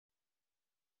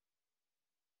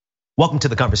Welcome to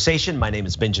the conversation. My name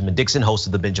is Benjamin Dixon, host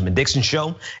of the Benjamin Dixon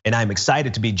Show, and I'm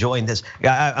excited to be joined this.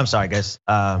 I'm sorry, guys.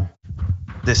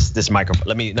 This microphone.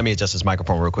 Let me adjust this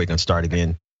microphone real quick and start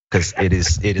again because it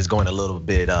is going a little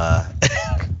bit.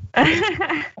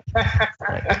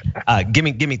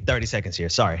 Give me 30 seconds here.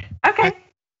 Sorry. Okay,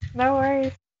 no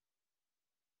worries.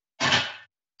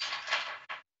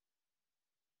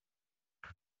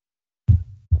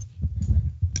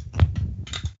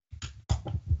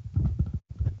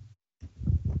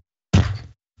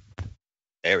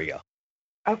 There we go.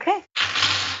 Okay.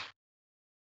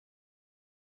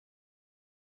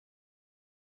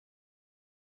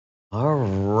 All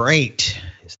right.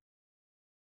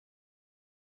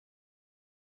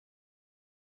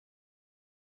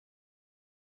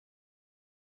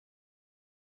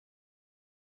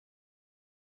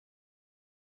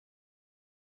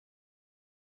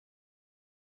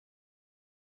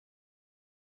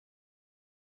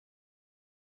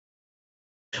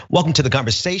 Welcome to the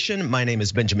conversation. My name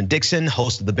is Benjamin Dixon,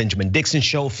 host of the Benjamin Dixon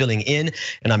Show, filling in.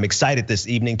 And I'm excited this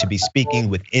evening to be speaking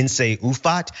with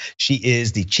Ufot. She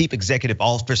is the Chief Executive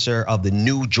Officer of the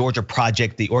New Georgia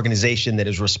Project, the organization that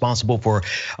is responsible for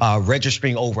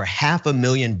registering over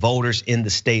 500,000 voters in the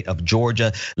state of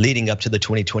Georgia leading up to the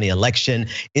 2020 election.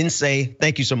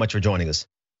 Thank you so much for joining us.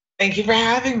 Thank you for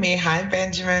having me. Hi,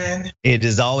 Benjamin. It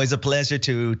is always a pleasure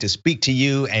to speak to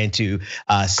you and to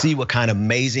see what kind of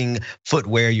amazing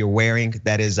footwear you're wearing.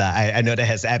 That is, I know that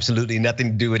has absolutely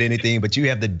nothing to do with anything, but you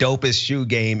have the dopest shoe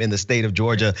game in the state of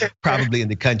Georgia, probably in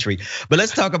the country. But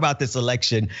let's talk about this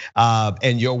election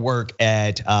and your work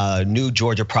at New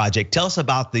Georgia Project. Tell us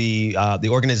about the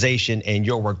organization and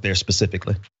your work there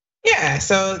specifically. Yeah,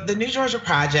 so the New Georgia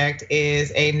Project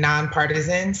is a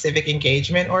nonpartisan civic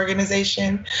engagement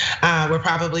organization. We're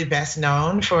probably best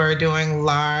known for doing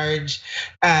large,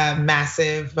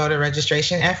 massive voter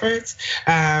registration efforts.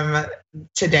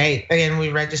 To date, again, we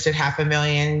registered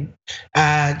 500,000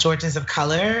 Georgians of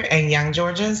color and young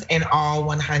Georgians in all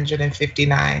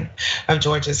 159 of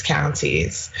Georgia's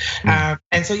counties.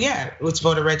 And so, yeah, it's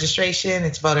voter registration,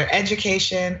 it's voter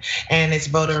education, and it's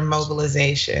voter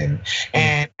mobilization.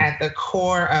 And at the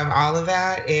core of all of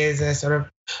that is a sort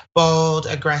of bold,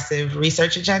 aggressive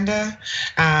research agenda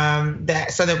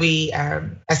that we, I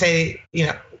say,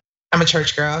 I'm a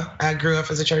church girl. I grew up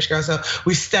as a church girl, so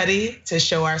we study to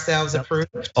show ourselves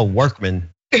approved. A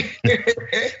workman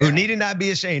who needed not be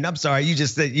ashamed. I'm sorry, you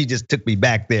just took me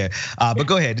back there. But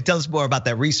go ahead, tell us more about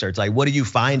that research. Like, what are you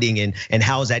finding, and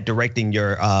how is that directing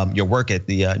your work at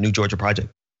the New Georgia Project?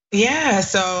 Yeah,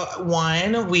 so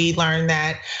one, we learned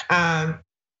that.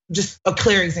 Just a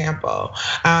clear example.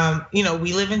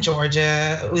 We live in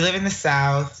Georgia, we live in the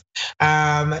South.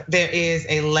 There is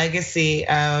a legacy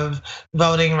of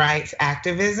voting rights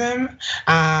activism.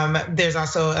 There's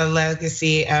also a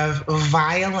legacy of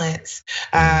violence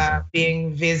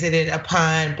being visited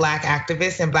upon Black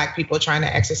activists and Black people trying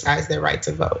to exercise their right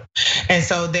to vote. And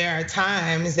so there are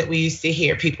times that we used to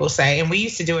hear people say, and we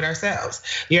used to do it ourselves,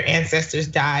 your ancestors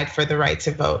died for the right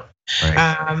to vote. Right.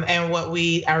 And what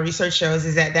our research shows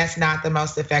is that that's not the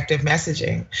most effective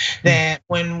messaging. That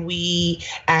when we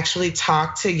actually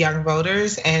talk to young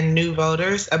voters and new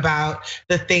voters about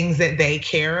the things that they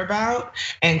care about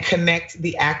and connect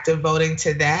the act of voting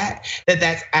to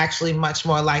that's actually much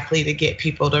more likely to get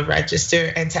people to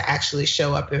register and to actually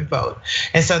show up and vote.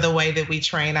 And so the way that we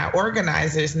train our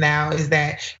organizers now is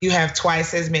that you have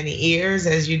twice as many ears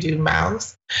as you do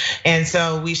mouths. And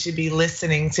so we should be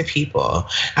listening to people,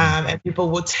 and people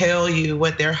will tell you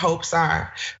what their hopes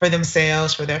are for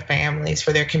themselves, for their families,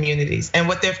 for their communities, and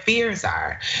what their fears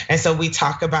are. And so we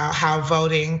talk about how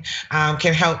voting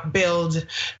can help build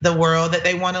the world that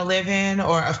they want to live in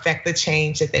or affect the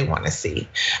change that they want to see.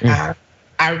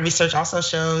 Our research also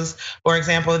shows, for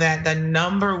example, that the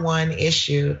number one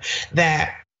issue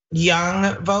that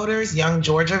young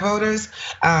Georgia voters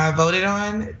voted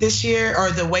on this year, or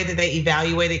the way that they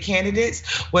evaluated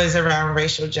candidates, was around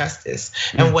racial justice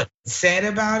and what said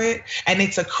about it. And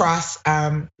it's across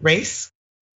race,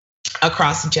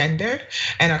 across gender,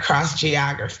 and across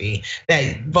geography,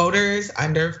 that voters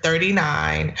under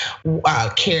 39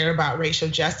 care about racial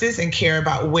justice and care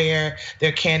about where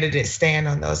their candidates stand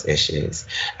on those issues.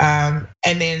 And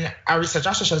then our research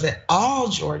also shows that all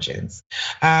Georgians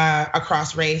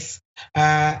across race,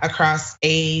 across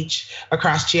age,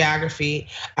 across geography,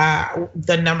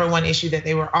 the number one issue that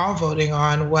they were all voting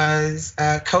on was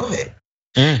COVID,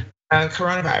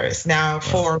 coronavirus. Now,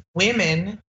 for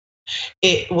women,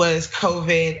 it was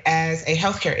COVID as a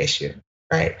healthcare issue,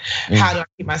 right? How do I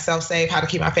keep myself safe? How to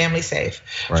keep my family safe?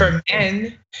 Right. For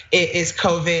men, it is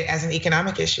COVID as an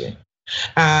economic issue.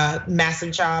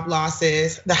 massive job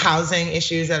losses, the housing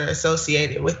issues that are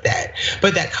associated with that.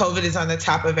 But that COVID is on the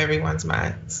top of everyone's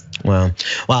minds. Wow,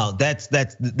 that's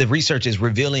the research is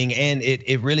revealing, and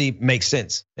it really makes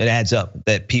sense. It adds up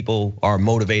that people are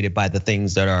motivated by the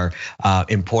things that are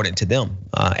important to them,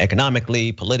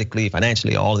 economically, politically,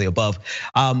 financially, all of the above.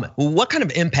 What kind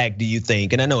of impact do you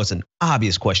think? And I know it's an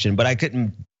obvious question, but I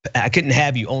couldn't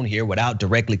have you on here without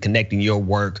directly connecting your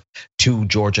work to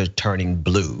Georgia turning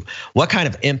blue. What kind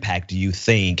of impact do you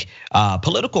think,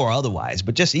 political or otherwise,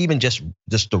 but just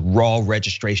the raw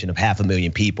registration of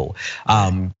 500,000 people?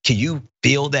 Can you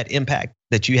feel that impact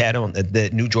that you had on the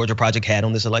New Georgia Project had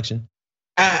on this election?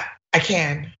 I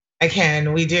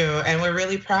can, we do, and we're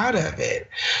really proud of it.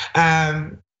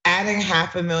 Adding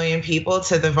 500,000 people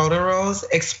to the voter rolls,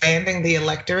 expanding the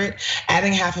electorate,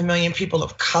 adding 500,000 people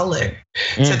of color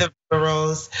to the voter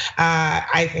rolls,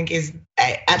 I think is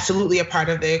absolutely a part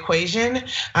of the equation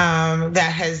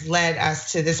that has led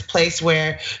us to this place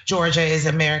where Georgia is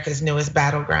America's newest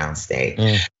battleground state,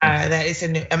 that is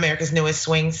America's newest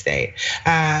swing state.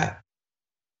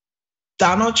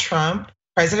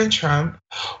 President Trump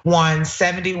won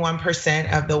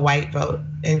 71% of the white vote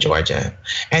in Georgia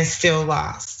and still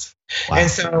lost. Wow. And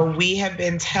so we have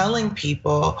been telling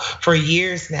people for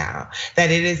years now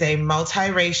that it is a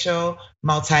multiracial,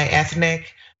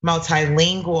 multi-ethnic,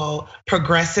 multilingual,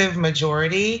 progressive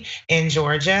majority in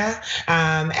Georgia,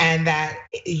 and that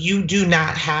you do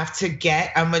not have to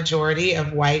get a majority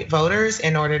of white voters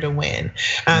in order to win.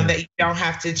 That you don't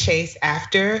have to chase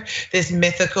after this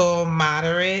mythical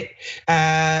moderate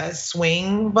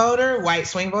swing voter, white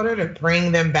swing voter, to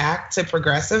bring them back to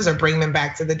progressives or bring them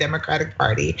back to the Democratic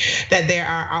Party. That there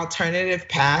are alternative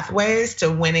pathways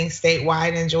to winning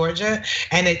statewide in Georgia,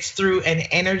 and it's through an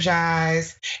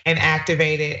energized and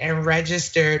activated and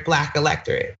registered Black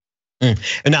electorate. And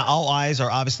now all eyes are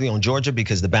obviously on Georgia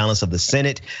because the balance of the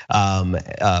Senate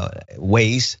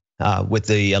weighs with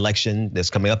the election that's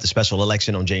coming up, the special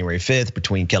election on January 5th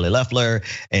between Kelly Loeffler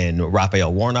and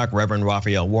Reverend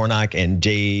Raphael Warnock and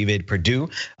David Perdue,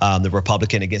 the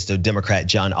Republican against the Democrat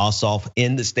John Ossoff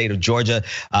in the state of Georgia.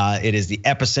 It is the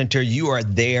epicenter. You are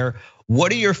there.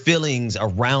 What are your feelings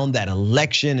around that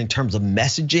election in terms of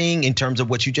messaging, in terms of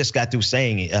what you just got through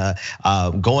saying,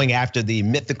 going after the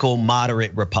mythical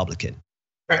moderate Republican?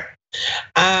 Right.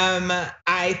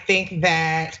 I think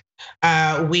that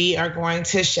we are going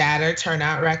to shatter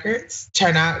turnout records,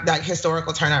 like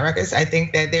historical turnout records. I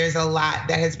think that there's a lot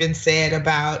that has been said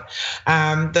about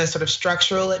the sort of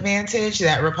structural advantage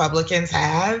that Republicans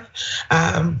have.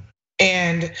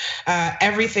 And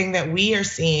everything that we are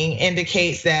seeing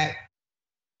indicates that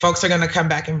folks are gonna come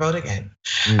back and vote again.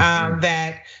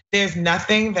 That there's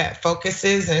nothing that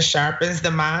focuses and sharpens the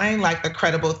mind like the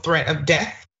credible threat of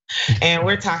death. And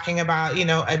we're talking about,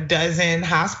 a dozen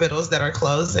hospitals that are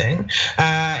closing,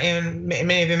 and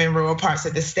many of them in rural parts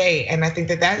of the state. And I think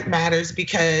that matters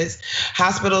because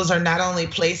hospitals are not only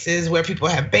places where people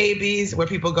have babies, where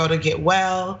people go to get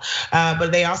well,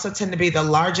 but they also tend to be the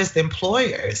largest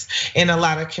employers in a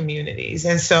lot of communities.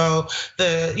 And so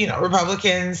the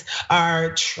Republicans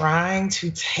are trying to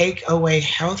take away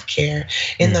healthcare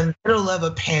in the middle of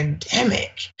a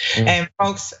pandemic. And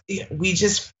folks, we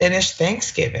just finished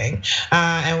Thanksgiving.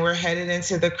 And we're headed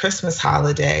into the Christmas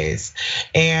holidays.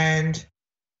 And,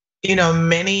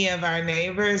 many of our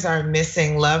neighbors are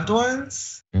missing loved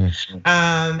ones.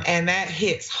 And that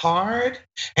hits hard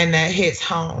and that hits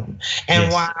home.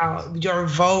 And while your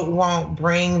vote won't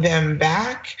bring them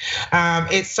back,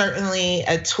 it's certainly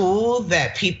a tool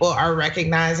that people are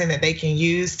recognizing that they can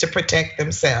use to protect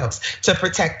themselves, to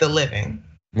protect the living.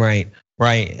 Right.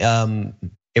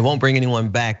 It won't bring anyone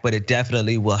back, but it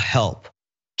definitely will help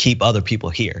keep other people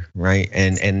here, right?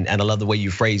 And I love the way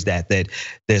you phrase that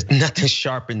there's nothing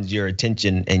sharpens your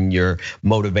attention and your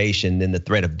motivation than the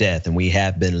threat of death. And we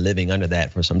have been living under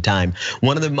that for some time.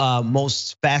 One of the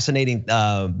most fascinating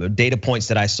data points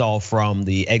that I saw from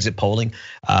the exit polling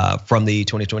from the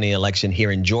 2020 election here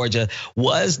in Georgia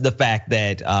was the fact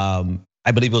that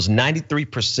I believe it was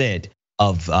 93%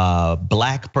 of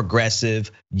Black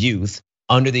progressive youth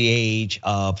under the age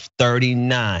of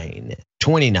 29.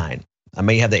 I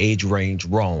may have the age range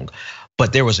wrong,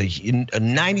 but there was a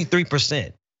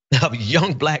 93% of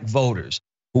young Black voters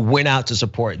who went out to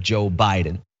support Joe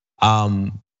Biden.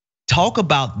 Talk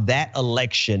about that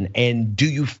election, and do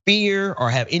you fear or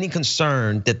have any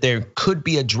concern that there could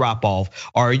be a drop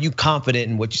off? Or are you confident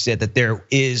in what you said that there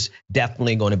is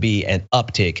definitely going to be an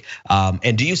uptick?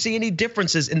 And do you see any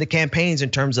differences in the campaigns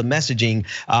in terms of messaging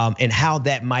and how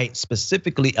that might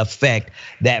specifically affect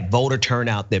that voter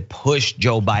turnout that pushed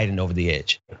Joe Biden over the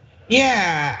edge?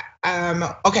 Yeah,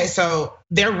 okay, so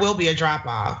there will be a drop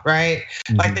off, right?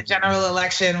 Like the general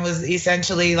election was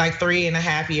essentially like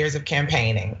 3.5 years of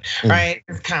campaigning, right?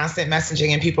 It's constant messaging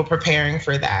and people preparing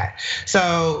for that.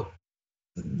 So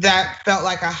that felt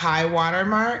like a high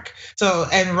watermark. So,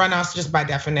 and runoffs just by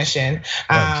definition,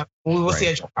 we will see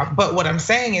a drop. But what I'm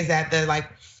saying is that the like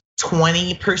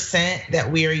 20%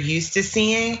 that we are used to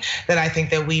seeing, that I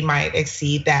think that we might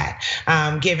exceed that,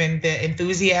 given the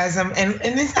enthusiasm, and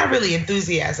it's not really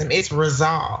enthusiasm, it's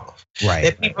resolve. Right.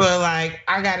 That people are like,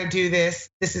 I gotta do this.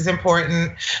 This is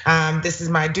important. This is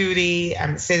my duty.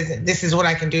 I'm a citizen. This is what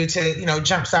I can do to,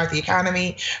 jumpstart the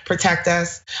economy, protect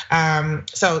us.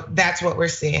 So that's what we're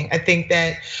seeing. I think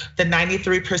that the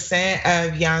 93%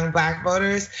 of young Black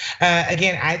voters,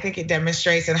 again, I think it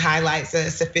demonstrates and highlights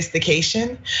a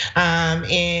sophistication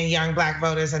in young Black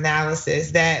voters'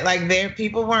 analysis, that like their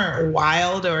people weren't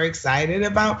wild or excited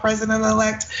about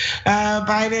President-elect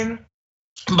Biden.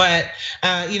 But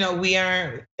we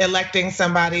aren't electing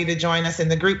somebody to join us in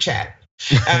the group chat.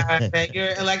 That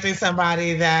you're electing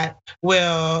somebody that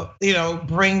will,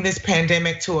 bring this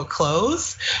pandemic to a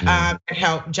close and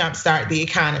help jumpstart the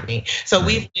economy. So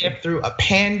we've lived through a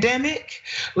pandemic,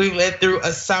 we've lived through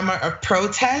a summer of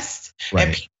protest,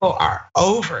 and people are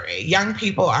over it. Young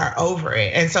people are over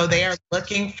it, and so they are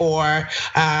looking for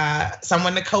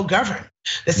someone to co-govern.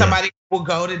 That somebody will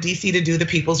go to DC to do the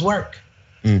people's work.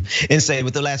 And say,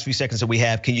 with the last few seconds that we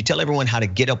have, can you tell everyone how to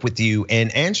get up with you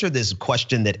and answer this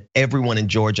question that everyone in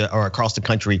Georgia or across the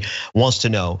country wants to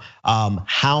know?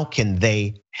 How can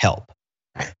they help?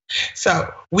 So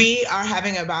we are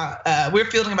having we're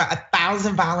fielding about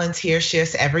 1,000 volunteer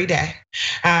shifts every day.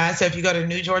 So if you go to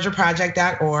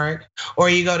newgeorgiaproject.org or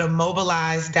you go to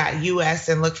mobilize.us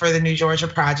and look for the New Georgia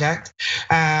Project,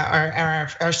 or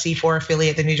our C4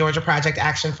 affiliate, the New Georgia Project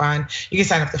Action Fund, you can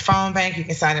sign up to phone bank, you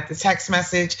can sign up to text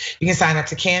message, you can sign up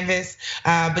to Canvas,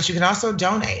 but you can also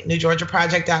donate,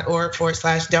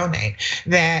 newgeorgiaproject.org/donate.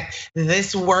 That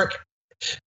this work,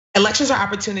 elections are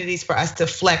opportunities for us to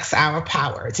flex our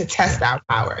power, to test our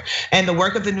power. And the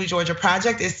work of the New Georgia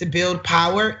Project is to build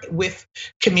power with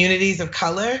communities of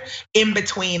color in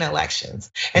between elections.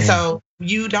 And so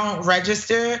you don't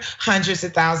register hundreds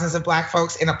of thousands of Black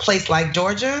folks in a place like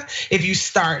Georgia if you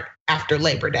start after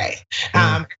Labor Day.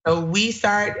 So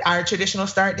our traditional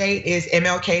start date is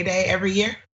MLK Day every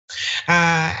year.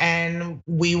 And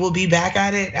we will be back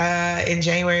at it in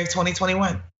January of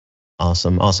 2021.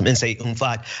 Awesome. Nsé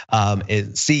Ufot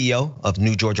is CEO of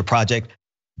New Georgia Project,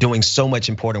 doing so much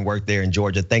important work there in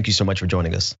Georgia. Thank you so much for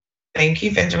joining us. Thank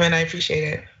you, Benjamin. I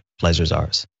appreciate it. Pleasure's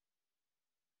ours.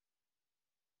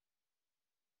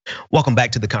 Welcome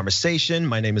back to the conversation.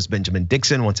 My name is Benjamin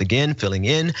Dixon, once again, filling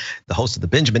in, the host of the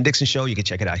Benjamin Dixon Show. You can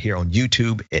check it out here on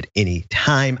YouTube at any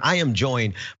time. I am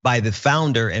joined by the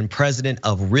founder and president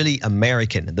of Really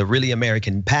American, the Really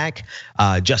American PAC,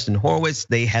 Justin Horwitz.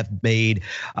 They have made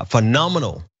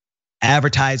phenomenal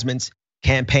advertisements,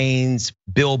 campaigns,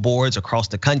 billboards across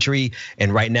the country.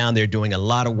 And right now they're doing a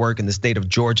lot of work in the state of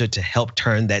Georgia to help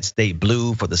turn that state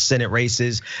blue for the Senate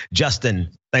races. Justin,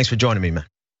 thanks for joining me, man.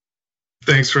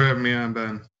 Thanks for having me on,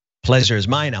 Ben. Pleasure is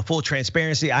mine. Now, full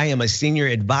transparency, I am a senior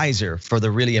advisor for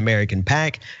the Really American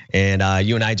PAC. And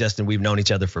you and I, Justin, we've known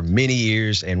each other for many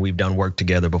years and we've done work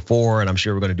together before. And I'm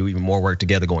sure we're gonna do even more work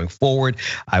together going forward.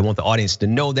 I want the audience to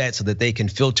know that so that they can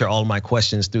filter all my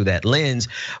questions through that lens.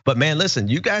 But man, listen,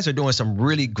 you guys are doing some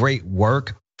really great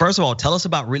work. First of all, tell us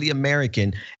about Really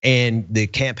American and the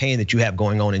campaign that you have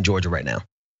going on in Georgia right now.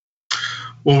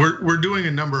 Well, we're doing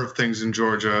a number of things in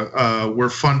Georgia. We're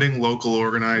funding local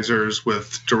organizers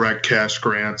with direct cash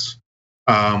grants.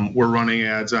 We're running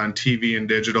ads on TV and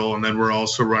digital, and then we're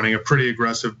also running a pretty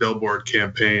aggressive billboard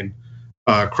campaign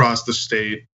across the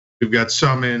state. We've got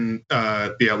some in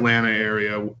the Atlanta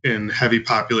area in heavy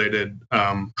populated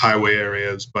highway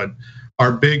areas, but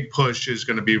our big push is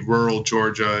going to be rural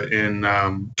Georgia in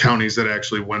counties that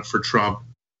actually went for Trump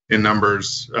in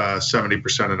numbers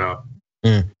 70% and up.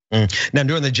 Now,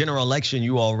 during the general election,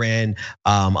 you all ran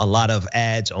a lot of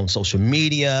ads on social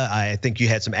media. I think you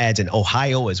had some ads in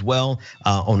Ohio as well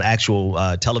on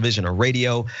actual television or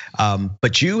radio.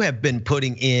 But you have been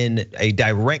putting in a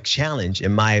direct challenge,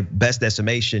 in my best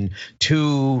estimation,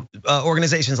 to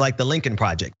organizations like the Lincoln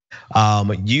Project.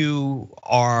 You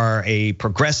are a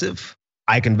progressive.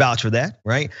 I can vouch for that,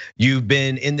 right? You've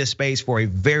been in this space for a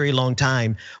very long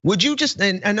time. Would you just,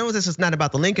 and I know this is not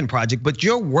about the Lincoln Project, but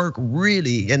your work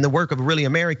really, and the work of Really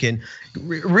American,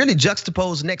 really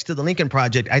juxtaposed next to the Lincoln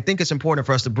Project. I think it's important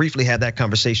for us to briefly have that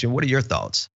conversation. What are your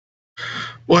thoughts?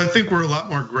 Well, I think we're a lot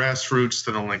more grassroots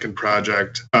than the Lincoln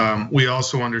Project. We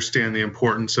also understand the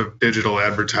importance of digital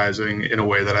advertising in a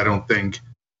way that I don't think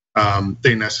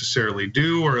they necessarily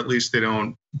do, or at least they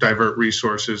don't divert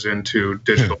resources into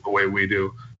digital the way we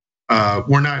do.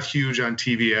 We're not huge on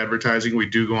TV advertising. We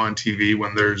do go on TV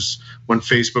when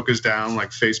Facebook is down,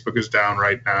 like Facebook is down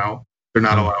right now. They're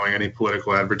not allowing any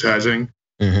political advertising.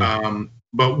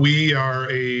 But we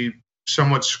are a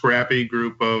somewhat scrappy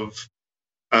group of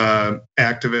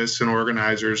activists and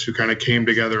organizers who kind of came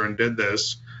together and did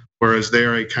this, whereas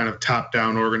they're a kind of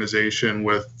top-down organization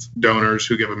with donors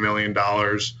who give $1 million.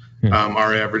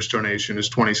 Our average donation is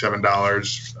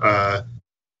 $27.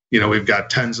 We've got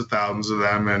tens of thousands of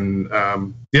them, and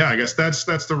I guess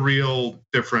that's the real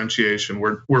differentiation.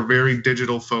 We're very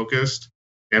digital focused,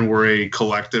 and we're a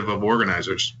collective of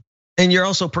organizers. And you're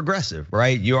also progressive,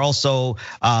 right? You also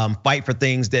fight for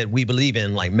things that we believe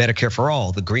in, like Medicare for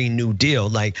all, the Green New Deal.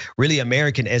 Like, really,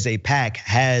 American as a PAC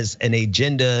has an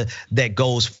agenda that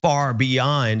goes far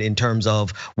beyond in terms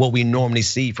of what we normally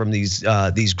see from these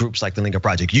groups like the Lincoln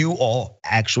Project. You all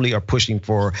actually are pushing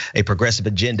for a progressive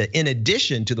agenda in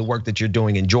addition to the work that you're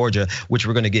doing in Georgia, which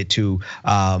we're going to get to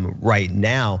right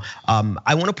now.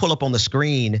 I want to pull up on the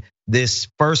screen this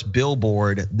first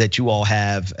billboard that you all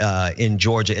have in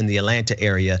Georgia, in the Atlanta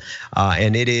area,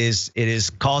 and it is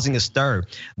causing a stir.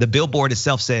 The billboard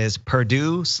itself says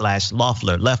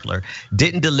Perdue/Loeffler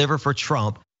didn't deliver for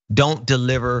Trump, don't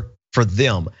deliver for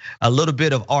them. A little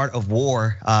bit of art of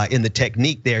war in the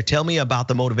technique there. Tell me about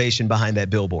the motivation behind that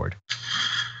billboard.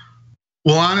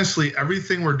 Well, honestly,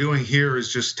 everything we're doing here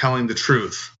is just telling the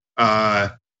truth.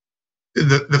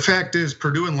 The fact is,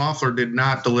 Perdue and Loeffler did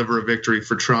not deliver a victory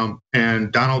for Trump, and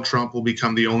Donald Trump will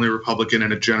become the only Republican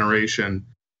in a generation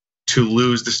to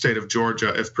lose the state of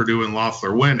Georgia if Perdue and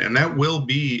Loeffler win, and that will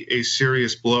be a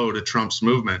serious blow to Trump's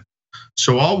movement.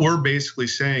 So all we're basically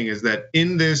saying is that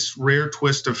in this rare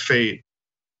twist of fate,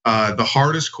 the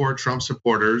hardest core Trump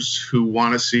supporters who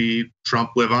want to see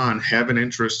Trump live on have an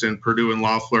interest in Perdue and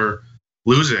Loeffler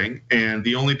losing, and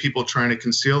the only people trying to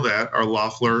conceal that are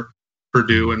Loeffler,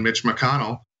 Perdue, and Mitch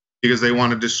McConnell, because they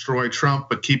want to destroy Trump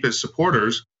but keep his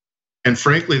supporters. And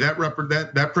frankly,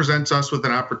 that presents us with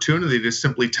an opportunity to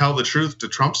simply tell the truth to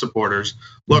Trump supporters.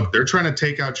 Look, they're trying to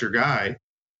take out your guy.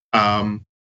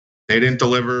 They didn't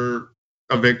deliver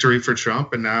a victory for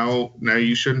Trump, and now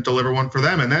you shouldn't deliver one for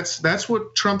them. And that's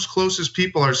what Trump's closest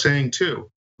people are saying too.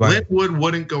 Right. Lin Wood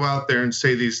wouldn't go out there and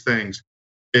say these things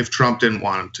if Trump didn't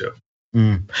want him to.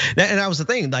 And that was the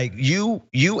thing, like you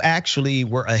actually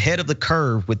were ahead of the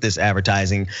curve with this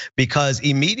advertising, because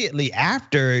immediately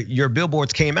after your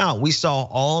billboards came out, we saw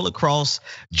all across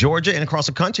Georgia and across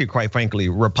the country, quite frankly,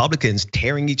 Republicans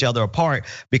tearing each other apart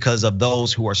because of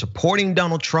those who are supporting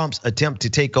Donald Trump's attempt to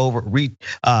take over,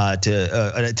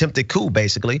 an attempted coup,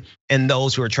 basically, and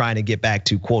those who are trying to get back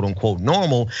to quote unquote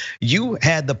normal. You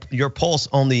had your pulse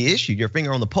on the issue, your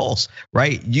finger on the pulse,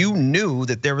 right? You knew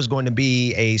that there was going to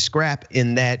be a scrap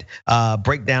in that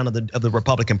breakdown of the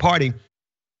Republican Party.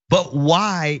 But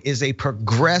why is a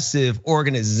progressive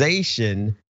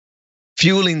organization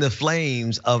fueling the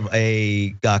flames of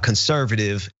a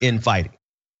conservative infighting?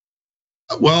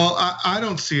 Well, I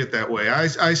don't see it that way.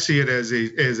 I see it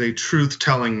as a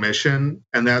truth-telling mission,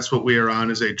 and that's what we are on,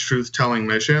 is a truth-telling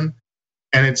mission.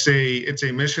 And it's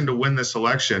a mission to win this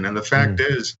election. And the fact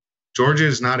is, Georgia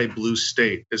is not a blue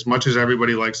state. As much as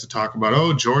everybody likes to talk about,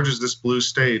 oh, Georgia's this blue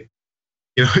state,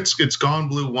 it's gone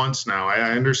blue once now.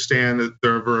 I understand that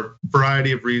there are a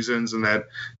variety of reasons, and that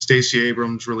Stacey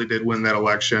Abrams really did win that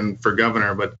election for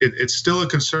governor, but it's still a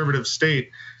conservative state,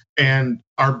 and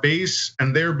our base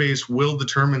and their base will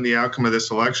determine the outcome of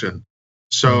this election.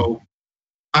 So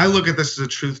I look at this as a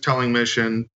truth-telling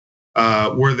mission.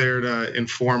 We're there to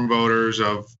inform voters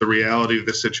of the reality of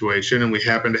the situation, and we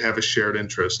happen to have a shared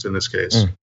interest in this case.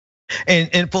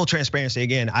 And full transparency,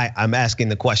 again, I'm asking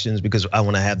the questions because I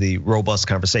want to have the robust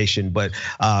conversation. But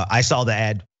I saw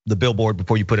the billboard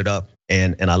before you put it up,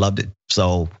 and I loved it.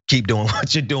 So keep doing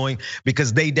what you're doing,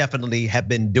 because they definitely have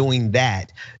been doing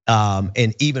that,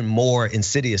 and even more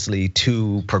insidiously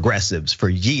to progressives for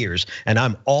years. And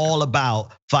I'm all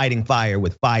about fighting fire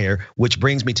with fire, which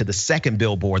brings me to the second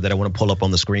billboard that I want to pull up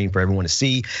on the screen for everyone to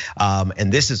see. And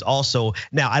this is also,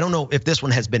 now I don't know if this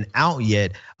one has been out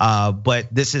yet, but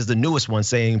this is the newest one,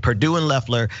 saying Perdue and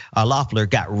Loeffler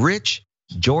got rich,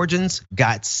 Georgians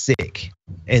got sick.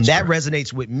 And that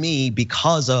resonates with me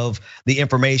because of the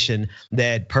information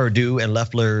that Perdue and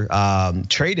Loeffler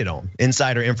traded on,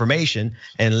 insider information,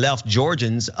 and left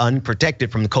Georgians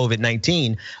unprotected from the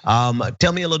COVID-19.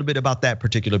 Tell me a little bit about that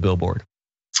particular billboard.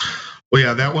 Well,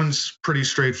 yeah, that one's pretty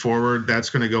straightforward.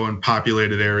 That's going to go in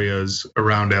populated areas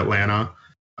around Atlanta,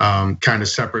 kind of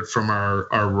separate from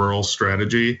our rural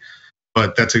strategy.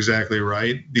 But that's exactly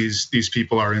right. These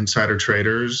people are insider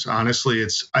traders. Honestly,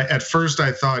 at first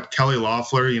I thought Kelly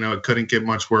Loeffler, it couldn't get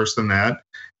much worse than that.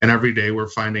 And every day we're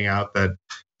finding out that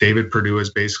David Perdue has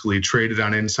basically traded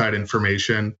on inside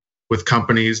information with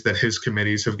companies that his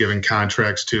committees have given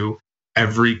contracts to,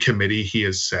 every committee he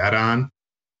has sat on.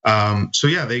 So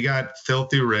yeah, they got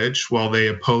filthy rich while they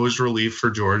opposed relief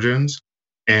for Georgians.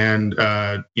 And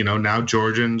now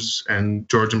Georgians and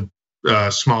Georgian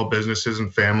small businesses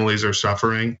and families are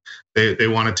suffering. They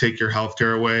want to take your health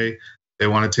care away. They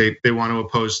want to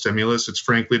oppose stimulus. It's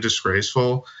frankly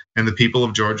disgraceful, and the people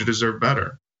of Georgia deserve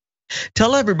better.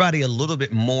 Tell everybody a little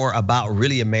bit more about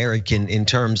Really American in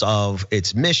terms of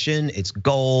its mission, its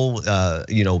goal,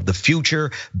 the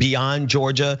future beyond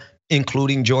Georgia,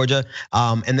 including Georgia.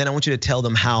 And then I want you to tell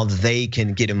them how they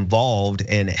can get involved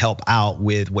and help out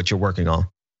with what you're working on.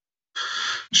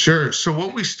 Sure. So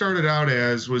what we started out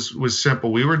as was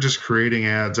simple. We were just creating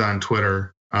ads on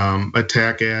Twitter,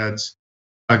 attack ads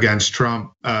against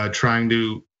Trump, trying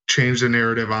to change the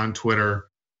narrative on Twitter,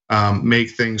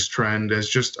 make things trend as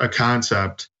just a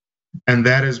concept. And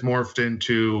that has morphed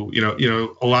into,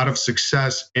 a lot of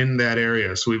success in that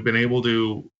area. So we've been able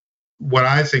to, what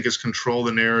I think is control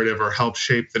the narrative or help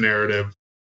shape the narrative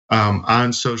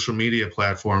on social media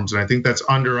platforms. And I think that's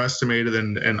underestimated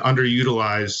and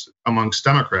underutilized amongst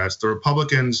Democrats. The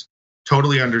Republicans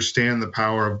totally understand the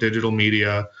power of digital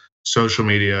media, social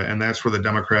media, and that's where the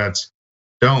Democrats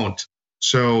don't.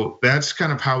 So that's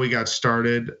kind of how we got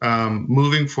started.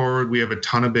 Moving forward, we have a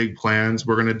ton of big plans.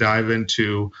 We're going to dive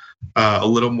into a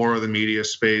little more of the media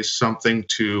space, something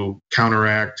to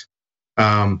counteract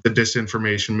the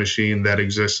disinformation machine that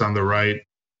exists on the right.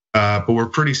 But we're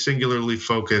pretty singularly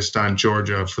focused on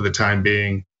Georgia for the time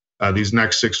being. These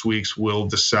next 6 weeks will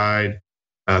decide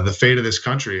the fate of this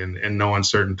country in no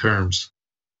uncertain terms.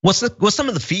 What's some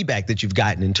of the feedback that you've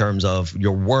gotten in terms of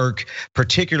your work,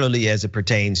 particularly as it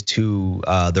pertains to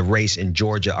the race in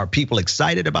Georgia? Are people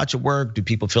excited about your work? Do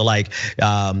people feel like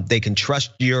they can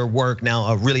trust your work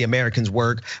now, Really American's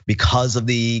work, because of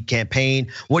the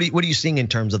campaign? What are you seeing in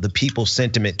terms of the people's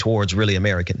sentiment towards Really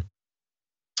American?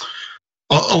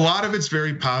 A lot of it's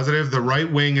very positive. The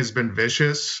right wing has been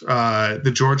vicious.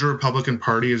 The Georgia Republican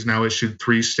Party has now issued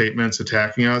 3 statements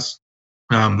attacking us.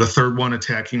 The third one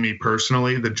attacking me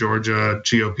personally. The Georgia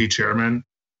GOP chairman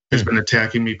has been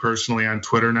attacking me personally on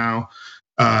Twitter now.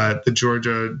 The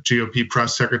Georgia GOP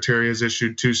press secretary has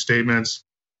issued 2 statements.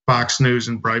 Fox News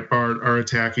and Breitbart are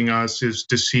attacking us as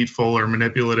deceitful or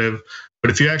manipulative.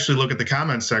 But if you actually look at the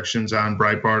comment sections on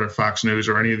Breitbart or Fox News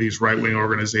or any of these right-wing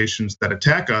organizations that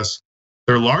attack us,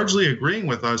 they're largely agreeing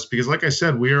with us because, like I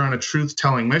said, we are on a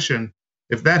truth-telling mission.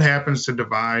 If that happens to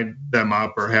divide them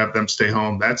up or have them stay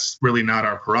home, that's really not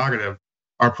our prerogative.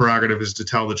 Our prerogative is to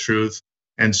tell the truth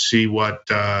and see what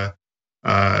the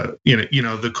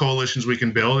coalitions we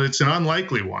can build. It's an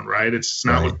unlikely one, right? It's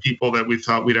not with people that we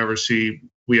thought we'd ever see.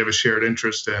 We have a shared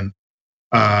interest in.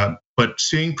 But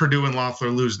seeing Perdue and Loeffler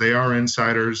lose, they are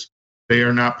insiders. They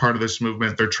are not part of this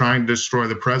movement. They're trying to destroy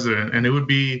the president, and it would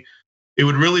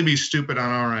really be stupid on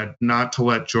our end not to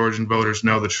let Georgian voters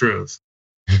know the truth.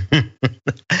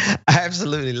 I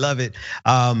absolutely love it.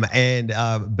 And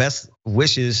best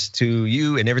wishes to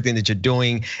you and everything that you're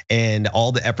doing and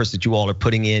all the efforts that you all are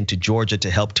putting into Georgia to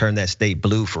help turn that state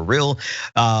blue for real.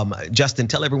 Justin,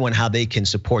 tell everyone how they can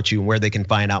support you and where they can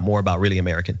find out more about Really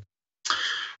American.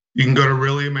 You can go to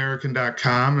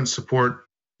reallyamerican.com and support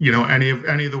any of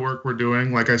the work we're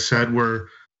doing. Like I said, we're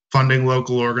funding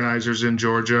local organizers in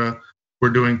Georgia.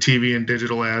 We're doing TV and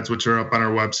digital ads, which are up on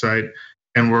our website.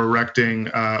 And we're erecting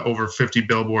over 50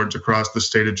 billboards across the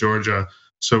state of Georgia.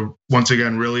 So once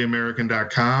again,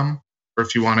 reallyamerican.com, or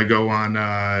if you want to go on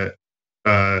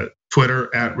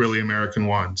Twitter at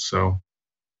reallyamerican1. So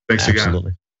thanks again.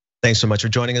 Absolutely. Thanks so much for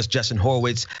joining us. Justin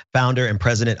Horwitz, founder and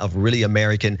president of Really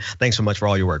American. Thanks so much for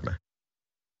all your work, man.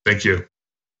 Thank you.